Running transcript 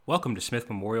Welcome to Smith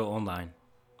Memorial Online.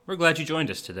 We're glad you joined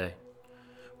us today.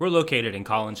 We're located in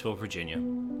Collinsville, Virginia.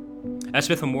 At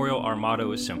Smith Memorial, our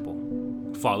motto is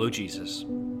simple: follow Jesus.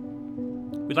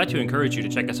 We'd like to encourage you to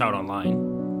check us out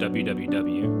online,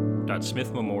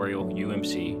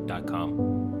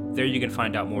 www.smithmemorialumc.com. There you can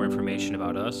find out more information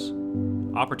about us,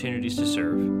 opportunities to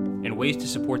serve, and ways to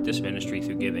support this ministry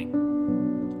through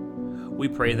giving. We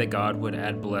pray that God would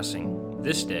add blessing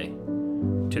this day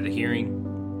to the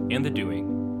hearing and the doing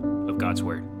of God's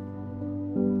Word.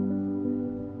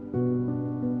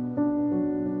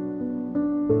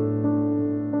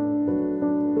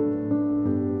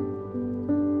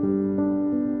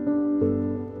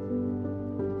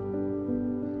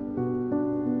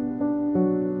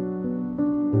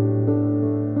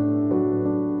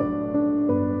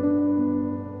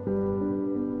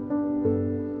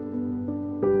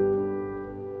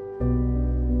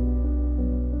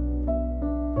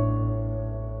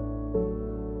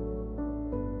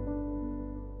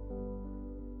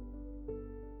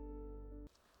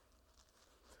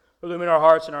 Illumine our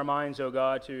hearts and our minds, O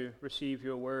God, to receive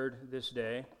your word this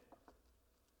day.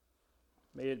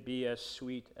 May it be as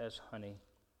sweet as honey.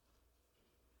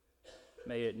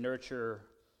 May it nurture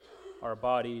our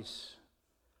bodies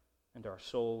and our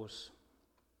souls.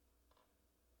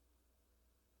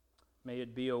 May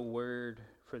it be a word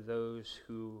for those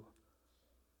who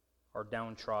are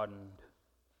downtrodden,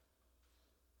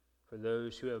 for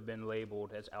those who have been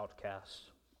labeled as outcasts.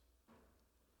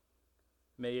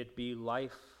 May it be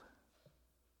life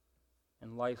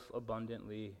and life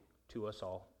abundantly to us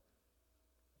all.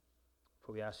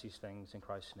 For we ask these things in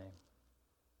Christ's name.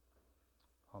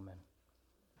 Amen.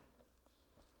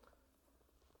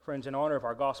 Friends, in honor of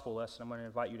our gospel lesson, I'm going to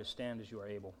invite you to stand as you are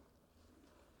able.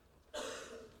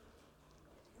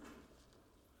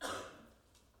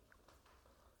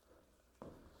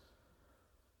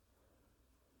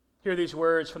 Hear these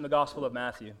words from the Gospel of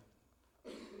Matthew.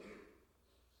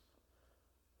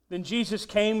 Then Jesus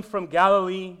came from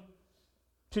Galilee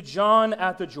to John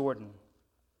at the Jordan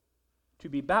to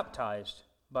be baptized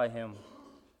by him.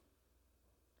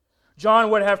 John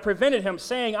would have prevented him,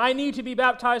 saying, "I need to be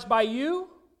baptized by you,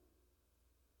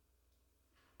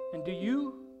 and do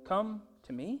you come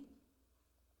to me?"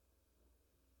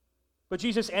 But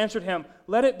Jesus answered him,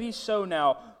 "Let it be so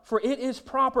now, for it is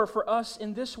proper for us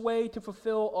in this way to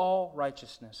fulfill all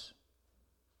righteousness."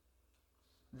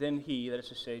 Then he, that is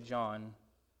to say, John,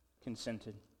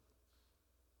 consented.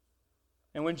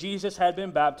 And when Jesus had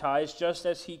been baptized, just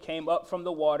as he came up from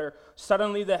the water,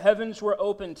 suddenly the heavens were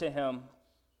opened to him,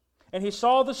 and he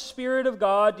saw the Spirit of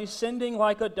God descending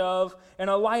like a dove and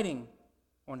alighting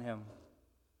on him.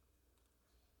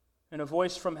 And a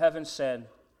voice from heaven said,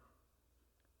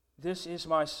 "This is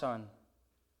my Son,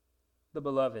 the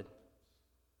beloved,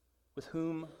 with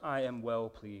whom I am well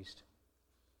pleased."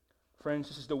 Friends,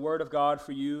 this is the word of God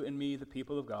for you and me, the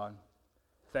people of God.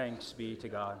 Thanks be to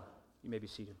God. You may be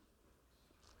seated.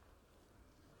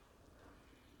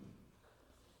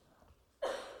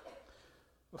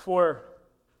 Before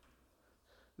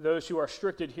those who are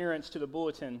strict adherents to the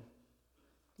bulletin,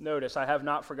 notice I have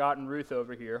not forgotten Ruth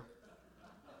over here.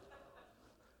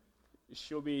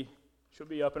 She'll be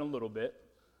up in a little bit.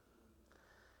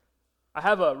 I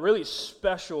have a really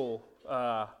special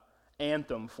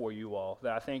anthem for you all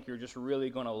that I think you're just really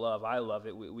going to love. I love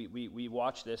it. We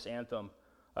watch this anthem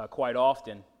quite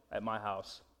often at my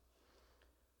house.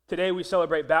 Today we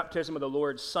celebrate Baptism of the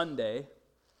Lord Sunday,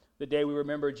 the day we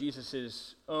remember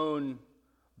Jesus' own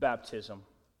baptism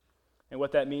and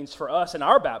what that means for us and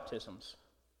our baptisms.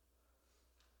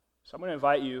 So I'm going to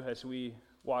invite you as we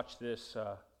watch this,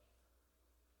 what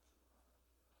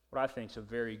I think is a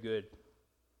very good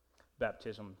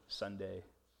Baptism Sunday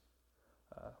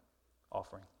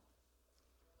offering.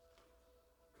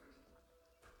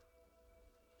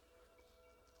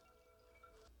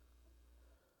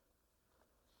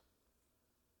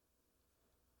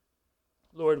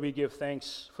 Lord, we give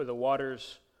thanks for the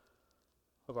waters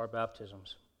of our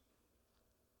baptisms.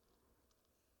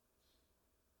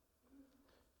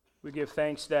 We give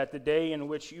thanks that the day in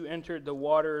which you entered the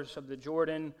waters of the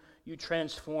Jordan, you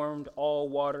transformed all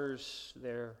waters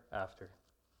thereafter.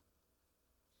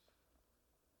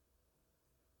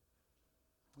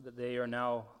 That they are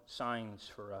now signs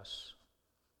for us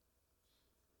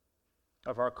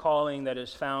of our calling that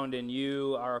is found in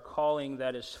you, our calling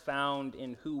that is found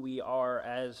in who we are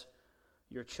as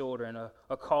your children, a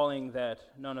calling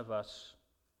that none of us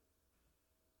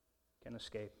can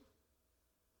escape.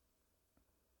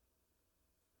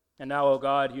 And now, O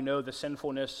God, you know the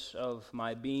sinfulness of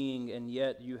my being, and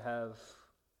yet you have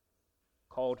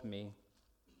called me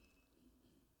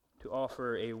to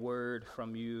offer a word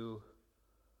from you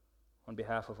on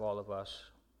behalf of all of us.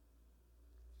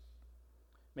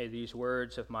 May these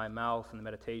words of my mouth and the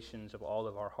meditations of all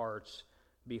of our hearts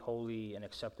be holy and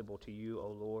acceptable to you, O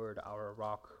Lord, our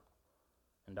rock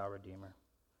and our Redeemer.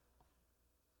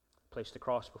 Place the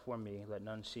cross before me. Let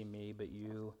none see me but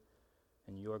you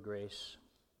and your grace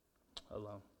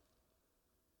alone.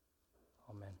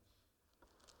 Amen.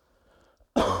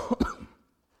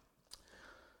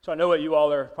 So I know what you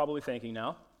all are probably thinking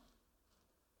now.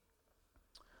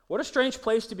 What a strange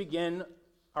place to begin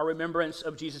our remembrance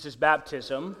of Jesus'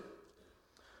 baptism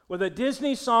with a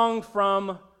Disney song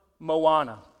from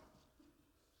Moana.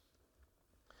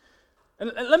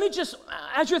 And let me just,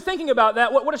 as you're thinking about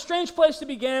that, what a strange place to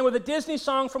begin with a Disney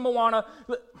song from Moana.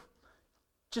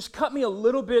 Just cut me a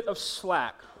little bit of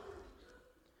slack.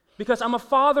 Because I'm a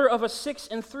father of a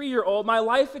 6- and 3-year-old, my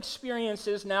life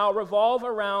experiences now revolve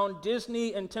around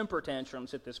Disney and temper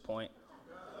tantrums at this point.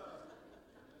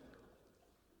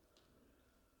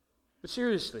 But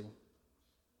seriously,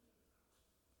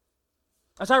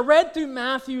 as I read through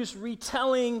Matthew's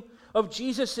retelling of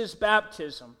Jesus'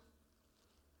 baptism,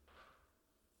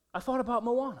 I thought about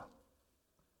Moana.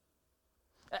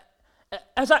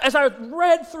 As I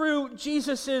read through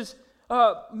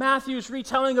Matthew's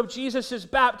retelling of Jesus'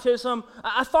 baptism,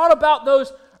 I thought about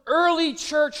those early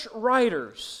church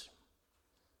writers.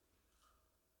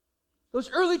 Those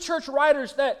early church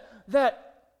writers that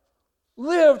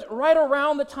lived right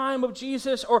around the time of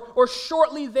Jesus or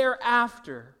shortly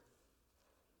thereafter.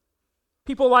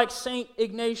 People like St.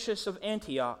 Ignatius of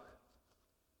Antioch,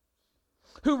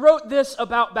 who wrote this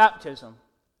about baptism.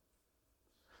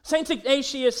 St.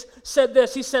 Ignatius said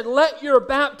this. He said, "Let your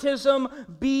baptism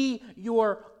be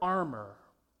your armor.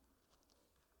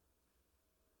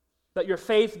 Let your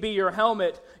faith be your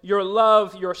helmet, your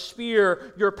love, your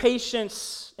spear, your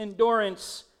patience,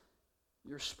 endurance,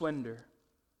 your splendor."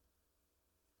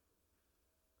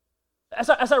 As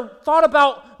I thought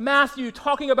about Matthew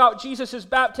talking about Jesus'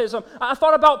 baptism, I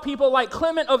thought about people like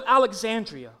Clement of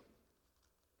Alexandria.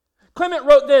 Clement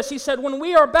wrote this. He said, "When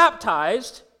we are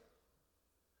baptized,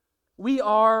 we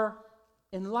are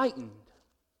enlightened."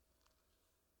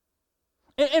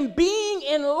 And being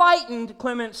enlightened,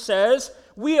 Clement says,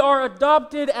 we are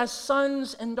adopted as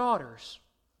sons and daughters.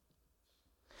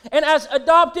 And as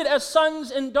adopted as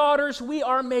sons and daughters, we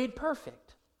are made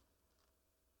perfect.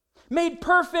 Made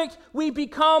perfect, we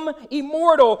become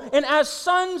immortal, and as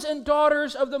sons and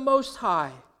daughters of the Most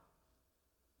High.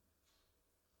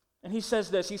 And he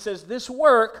says this, this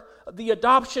work, the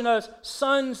adoption of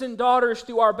sons and daughters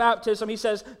through our baptism, he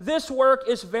says, this work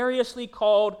is variously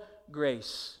called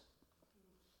grace.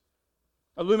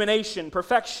 Illumination,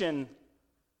 perfection,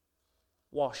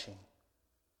 washing.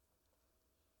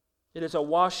 It is a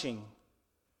washing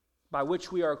by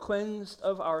which we are cleansed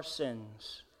of our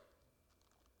sins.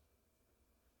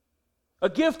 A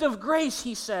gift of grace,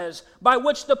 he says, by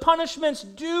which the punishments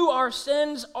due our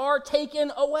sins are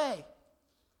taken away.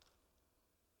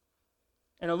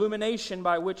 An illumination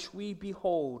by which we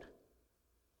behold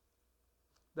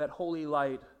that holy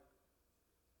light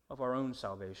of our own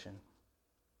salvation.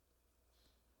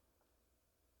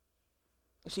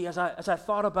 You see, as I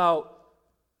thought about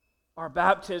our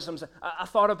baptisms, I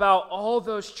thought about all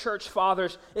those church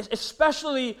fathers,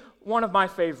 especially one of my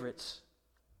favorites.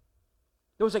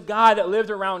 There was a guy that lived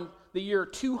around the year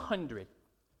 200.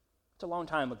 It's a long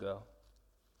time ago.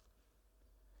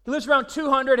 He lives around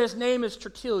 200. His name is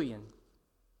Tertullian.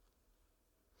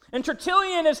 And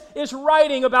Tertullian is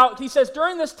writing about, he says,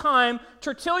 during this time,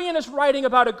 Tertullian is writing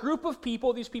about a group of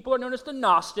people. These people are known as the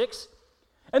Gnostics.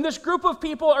 And this group of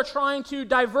people are trying to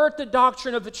divert the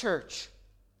doctrine of the church.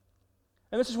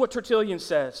 And this is what Tertullian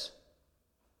says.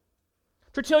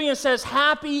 Tertullian says,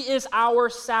 "Happy is our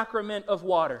sacrament of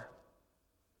water,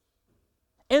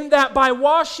 in that by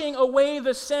washing away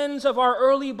the sins of our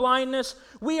early blindness,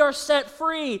 we are set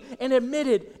free and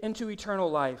admitted into eternal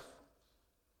life.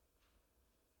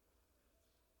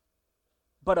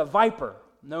 But a viper,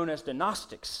 known as the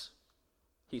Gnostics,"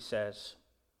 he says,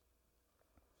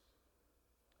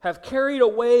 "have carried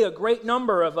away a great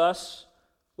number of us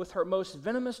with her most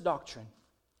venomous doctrine,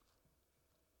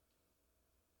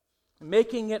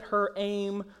 making it her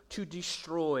aim to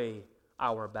destroy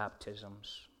our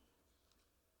baptisms."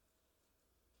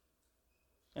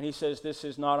 And he says this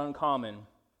is not uncommon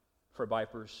for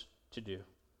vipers to do.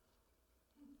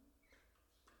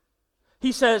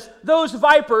 He says those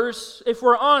vipers, if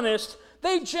we're honest,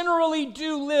 they generally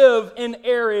do live in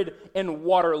arid and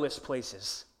waterless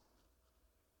places.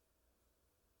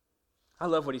 I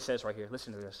love what he says right here.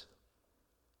 Listen to this.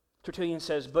 Tertullian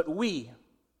says, "But we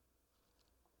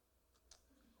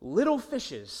little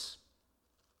fishes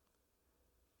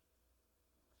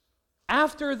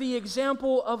after the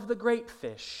example of the great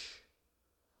fish,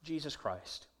 Jesus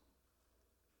Christ,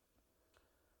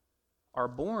 are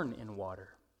born in water.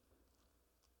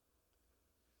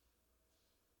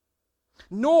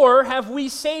 Nor have we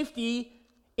safety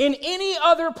in any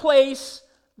other place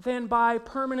than by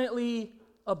permanently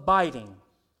abiding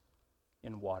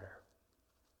in water.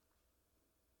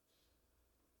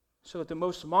 So that the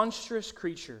most monstrous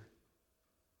creature,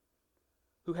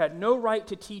 who had no right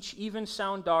to teach even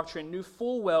sound doctrine, knew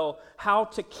full well how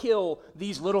to kill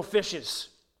these little fishes.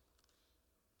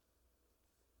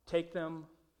 Take them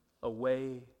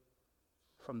away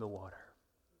from the water.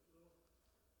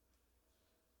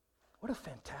 What a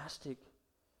fantastic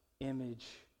image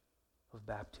of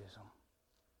baptism.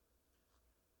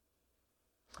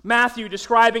 Matthew,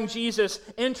 describing Jesus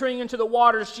entering into the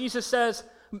waters,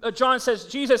 John says,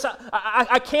 Jesus,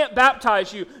 I can't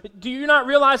baptize you. Do you not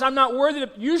realize I'm not worthy?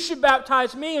 You should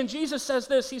baptize me. And Jesus says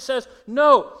this. He says,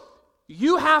 no,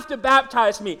 you have to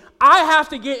baptize me. I have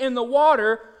to get in the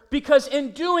water, because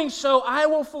in doing so, I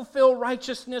will fulfill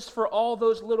righteousness for all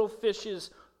those little fishes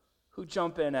who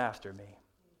jump in after me.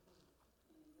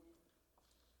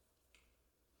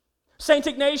 St.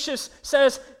 Ignatius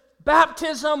says,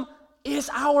 baptism is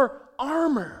our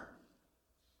armor.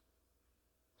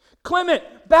 Clement,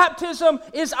 baptism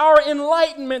is our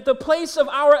enlightenment, the place of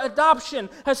our adoption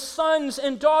as sons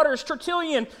and daughters.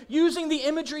 Tertullian, using the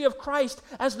imagery of Christ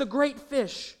as the great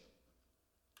fish,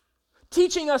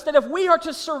 teaching us that if we are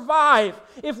to survive,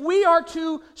 if we are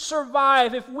to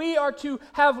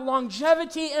have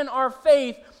longevity in our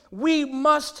faith, we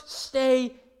must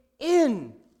stay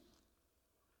in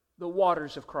the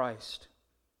waters of Christ.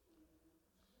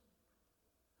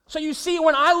 So you see,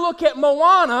 when I look at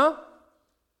Moana,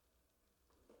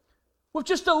 with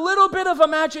just a little bit of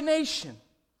imagination,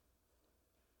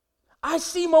 I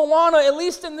see Moana, at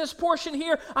least in this portion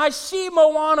here, I see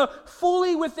Moana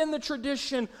fully within the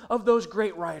tradition of those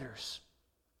great writers.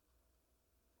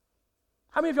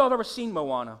 How many of y'all have ever seen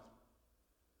Moana?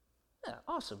 Yeah,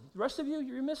 awesome. The rest of you,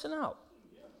 you're missing out.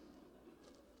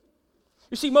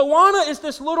 You see, Moana is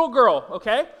this little girl,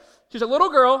 okay? She's a little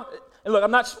girl. And look,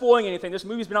 I'm not spoiling anything. This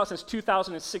movie's been out since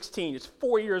 2016. It's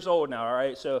 4 years old now, all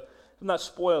right? So I'm not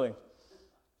spoiling.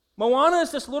 Moana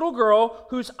is this little girl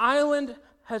whose island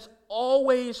has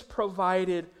always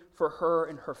provided for her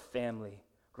and her family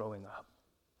growing up.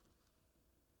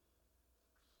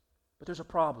 But there's a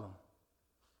problem.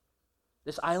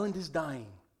 This island is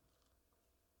dying.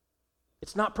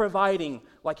 It's not providing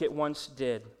like it once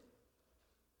did.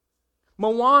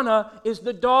 Moana is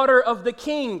the daughter of the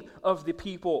king of the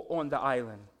people on the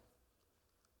island.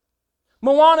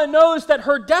 Moana knows that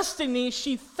her destiny,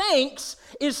 she thinks,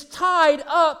 is tied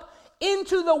up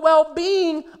into the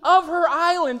well-being of her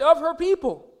island, of her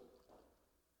people.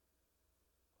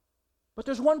 But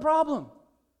there's one problem.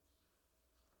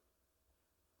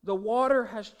 The water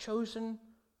has chosen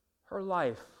her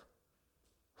life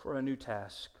for a new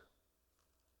task.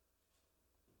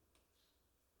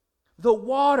 The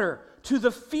water, to the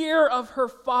fear of her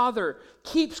father,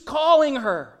 keeps calling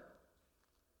her.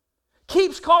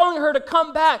 Keeps calling her to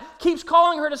come back. Keeps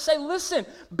calling her to say, listen,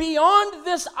 beyond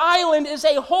this island is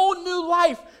a whole new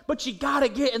life, but you got to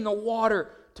get in the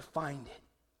water to find it.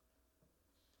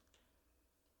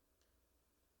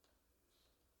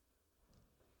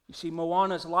 You see,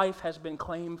 Moana's life has been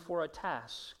claimed for a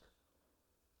task.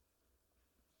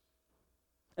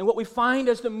 And what we find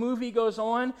as the movie goes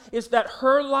on is that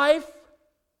her life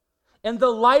and the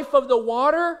life of the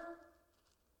water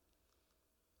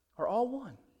are all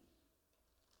one.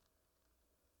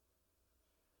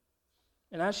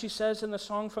 And as she says in the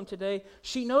song from today,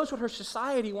 she knows what her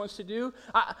society wants to do.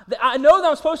 I know that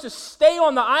I'm supposed to stay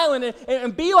on the island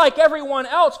and be like everyone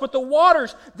else, but the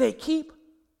waters, they keep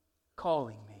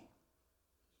calling me.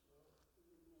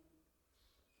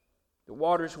 The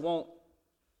waters won't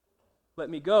let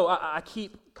me go. I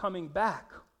keep coming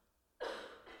back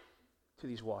to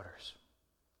these waters.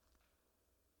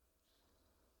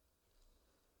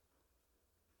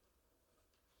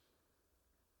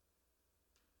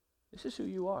 This is who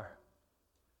you are.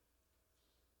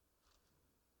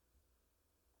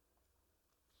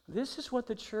 This is what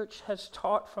the church has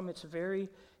taught from its very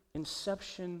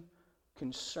inception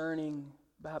concerning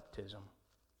baptism.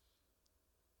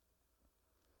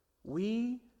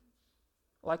 We,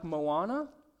 like Moana,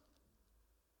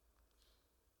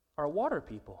 are water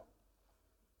people.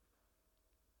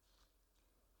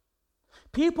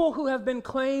 People who have been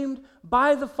claimed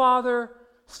by the Father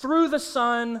through the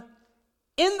Son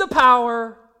in the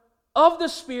power of the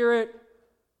Spirit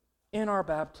in our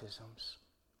baptisms.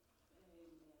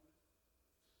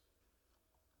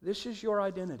 This is your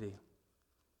identity.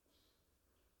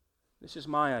 This is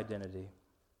my identity.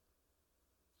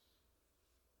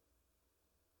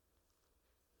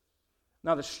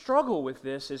 Now, the struggle with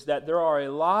this is that there are a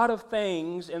lot of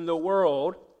things in the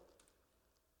world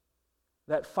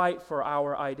that fight for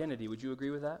our identity. Would you agree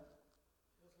with that?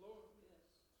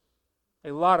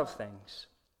 A lot of things.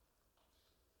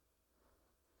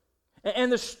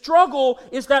 And the struggle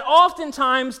is that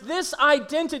oftentimes this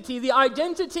identity, the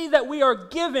identity that we are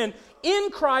given in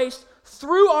Christ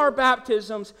through our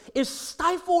baptisms, is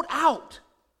stifled out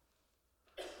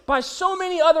by so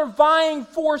many other vying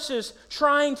forces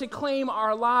trying to claim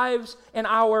our lives and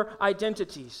our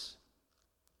identities.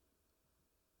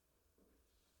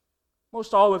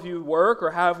 Most all of you work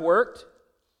or have worked.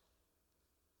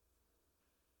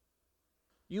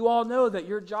 You all know that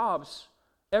your jobs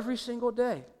every single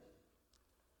day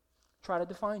try to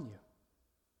define you.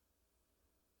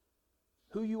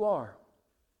 Who you are.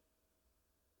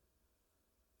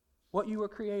 What you were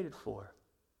created for.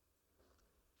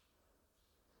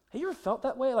 Have you ever felt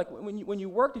that way? Like when you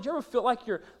work, did you ever feel like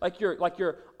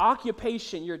your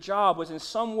occupation, your job was in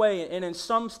some way and in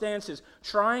some stances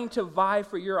trying to vie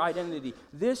for your identity?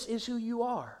 This is who you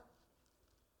are.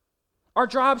 Our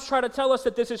jobs try to tell us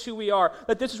that this is who we are,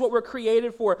 that this is what we're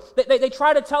created for. They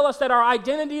try to tell us that our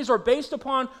identities are based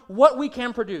upon what we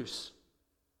can produce.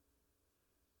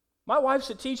 My wife's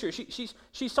a teacher.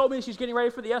 She's told me she's getting ready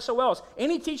for the SOLs.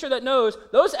 Any teacher that knows,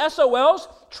 those SOLs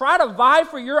try to vie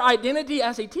for your identity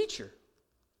as a teacher.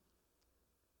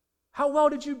 How well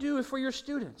did you do for your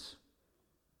students?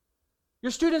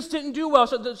 Your students didn't do well,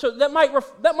 so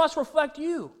that must reflect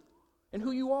you and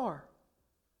who you are.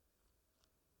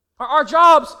 Our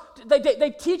jobs,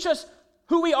 they teach us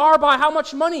who we are by how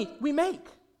much money we make.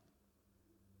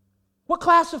 What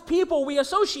class of people we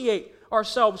associate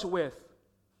ourselves with.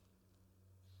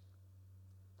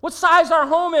 What size our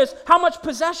home is, how much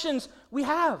possessions we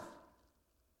have.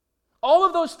 All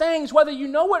of those things, whether you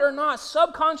know it or not,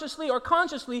 subconsciously or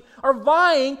consciously, are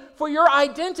vying for your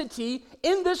identity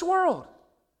in this world.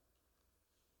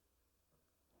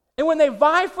 And when they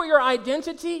vie for your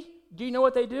identity, do you know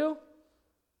what they do?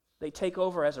 They take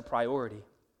over as a priority.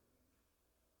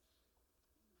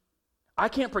 I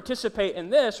can't participate in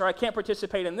this or I can't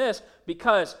participate in this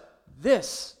because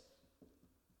this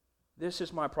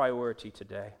is my priority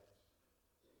today.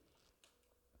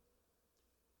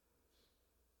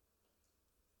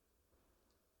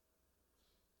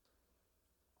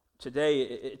 Today,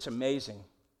 it's amazing.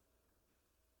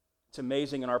 It's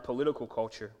amazing in our political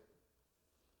culture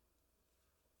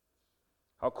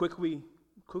how quickly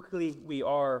we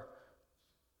are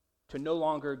to no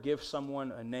longer give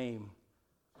someone a name.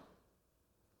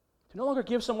 To no longer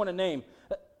give someone a name.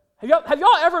 Have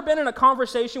y'all ever been in a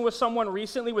conversation with someone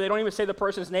recently where they don't even say the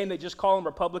person's name, they just call them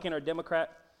Republican or Democrat?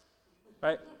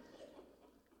 Right?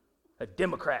 A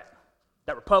Democrat.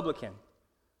 That Republican.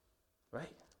 Right?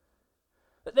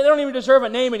 They don't even deserve a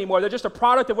name anymore. They're just a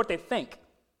product of what they think.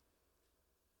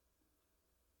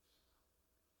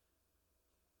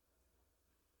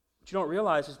 What you don't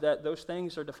realize is that those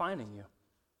things are defining you.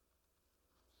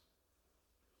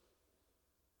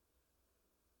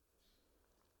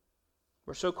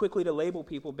 We're so quickly to label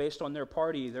people based on their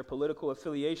party, their political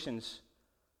affiliations,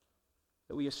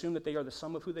 that we assume that they are the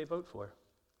sum of who they vote for.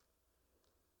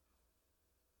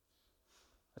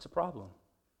 That's a problem.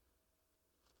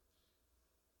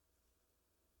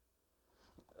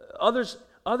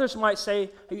 Others might say,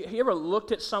 have you ever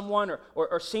looked at someone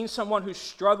or seen someone who's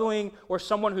struggling or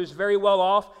someone who's very well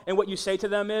off, and what you say to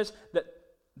them is that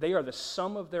they are the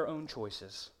sum of their own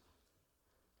choices?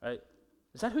 Right?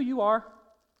 Is that who you are?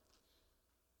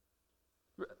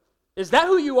 Is that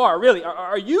who you are, really?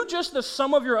 Are you just the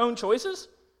sum of your own choices?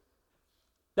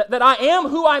 That I am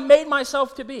who I made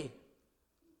myself to be?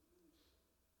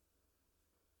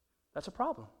 That's a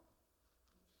problem.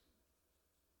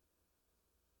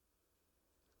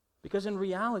 Because in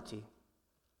reality,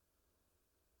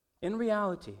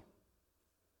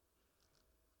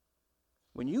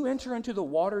 when you enter into the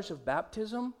waters of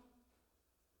baptism,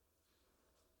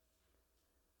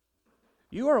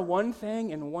 you are one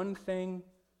thing and one thing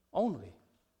only: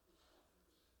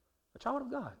 a child of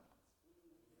God.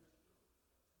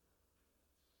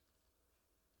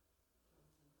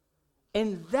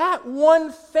 And that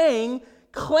one thing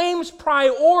claims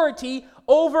priority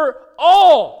over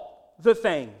all the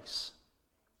things.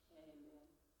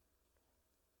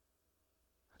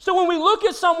 So when we look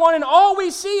at someone and all we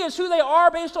see is who they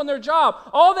are based on their job,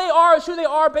 all they are is who they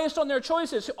are based on their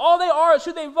choices, all they are is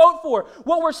who they vote for,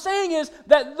 what we're saying is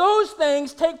that those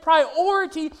things take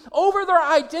priority over their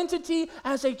identity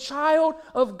as a child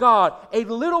of God, a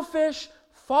little fish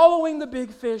following the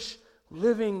big fish,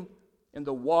 living in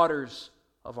the waters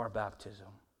of our baptism.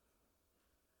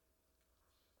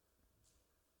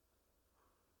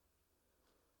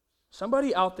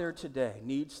 Somebody out there today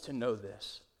needs to know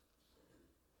this.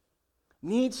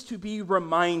 Needs to be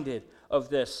reminded of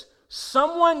this.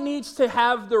 Someone needs to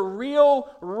have the real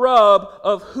rub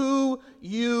of who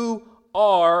you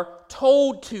are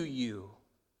told to you.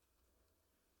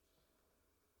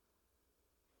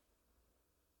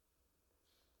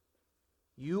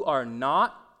 You are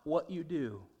not what you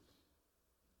do.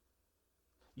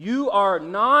 You are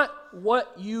not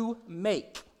what you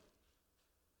make.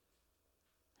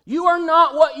 You are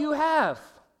not what you have.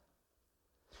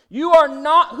 You are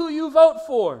not who you vote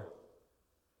for.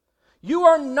 You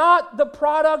are not the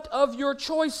product of your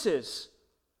choices.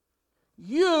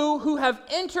 You who have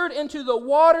entered into the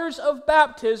waters of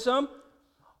baptism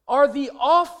are the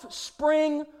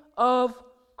offspring of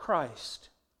Christ.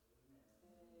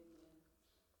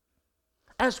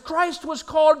 As Christ was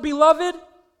called beloved,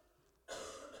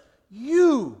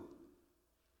 you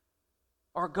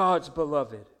are God's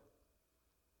beloved.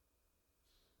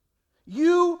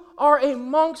 You are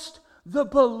amongst the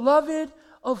beloved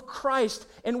of Christ.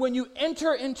 And when you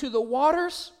enter into the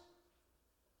waters,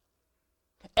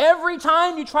 every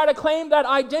time you try to claim that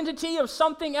identity of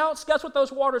something else, guess what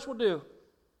those waters will do?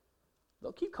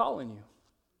 They'll keep calling you.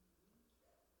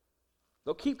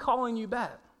 They'll keep calling you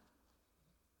back.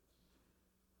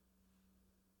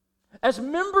 As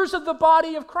members of the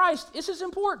body of Christ, this is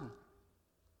important.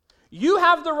 You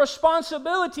have the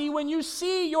responsibility when you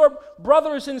see your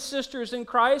brothers and sisters in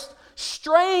Christ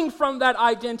straying from that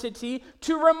identity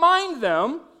to remind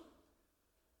them,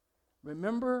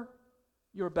 remember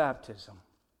your baptism.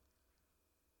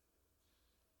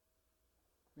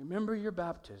 Remember your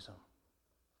baptism.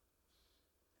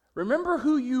 Remember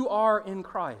who you are in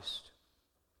Christ.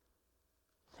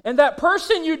 And that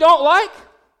person you don't like,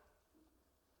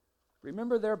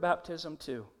 remember their baptism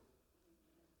too.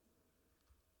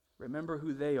 Remember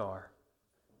who they are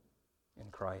in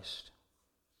Christ.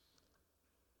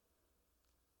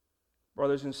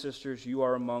 Brothers and sisters, you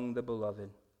are among the beloved.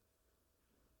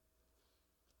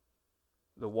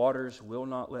 The waters will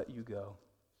not let you go.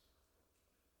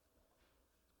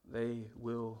 They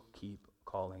will keep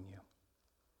calling you.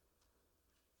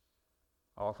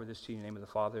 I offer this to you in the name of the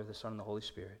Father, the Son, and the Holy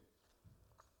Spirit.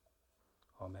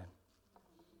 Amen.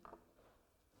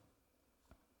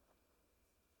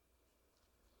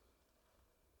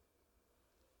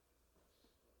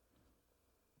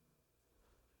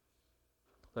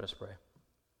 Let us pray.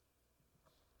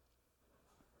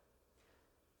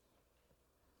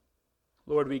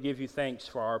 Lord, we give you thanks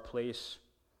for our place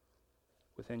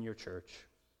within your church,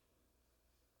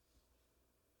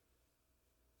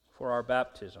 for our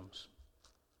baptisms,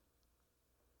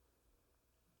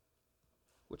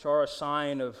 which are a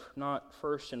sign of not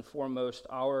first and foremost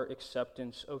our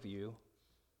acceptance of you,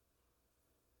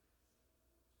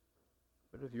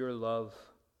 but of your love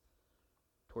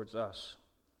towards us.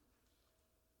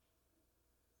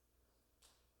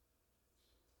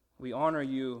 We honor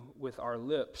you with our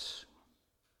lips,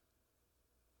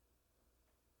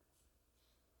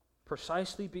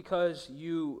 precisely because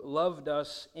you loved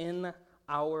us in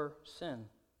our sin.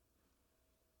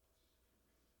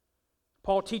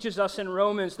 Paul teaches us in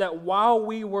Romans that while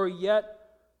we were yet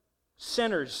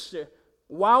sinners,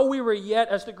 while we were yet,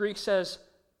 as the Greek says,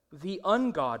 the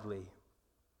ungodly,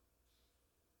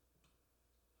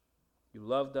 you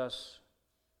loved us,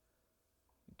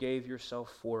 you gave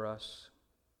yourself for us.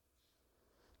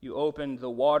 You opened the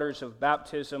waters of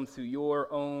baptism through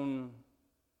your own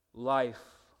life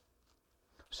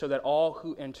so that all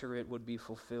who enter it would be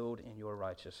fulfilled in your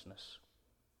righteousness.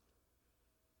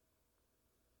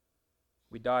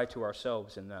 We die to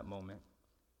ourselves in that moment.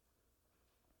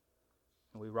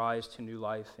 And we rise to new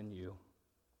life in you.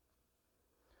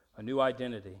 A new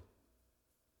identity.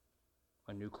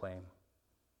 A new claim.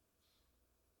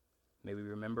 May we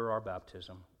remember our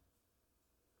baptism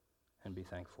and be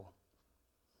thankful.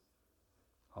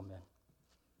 Amen.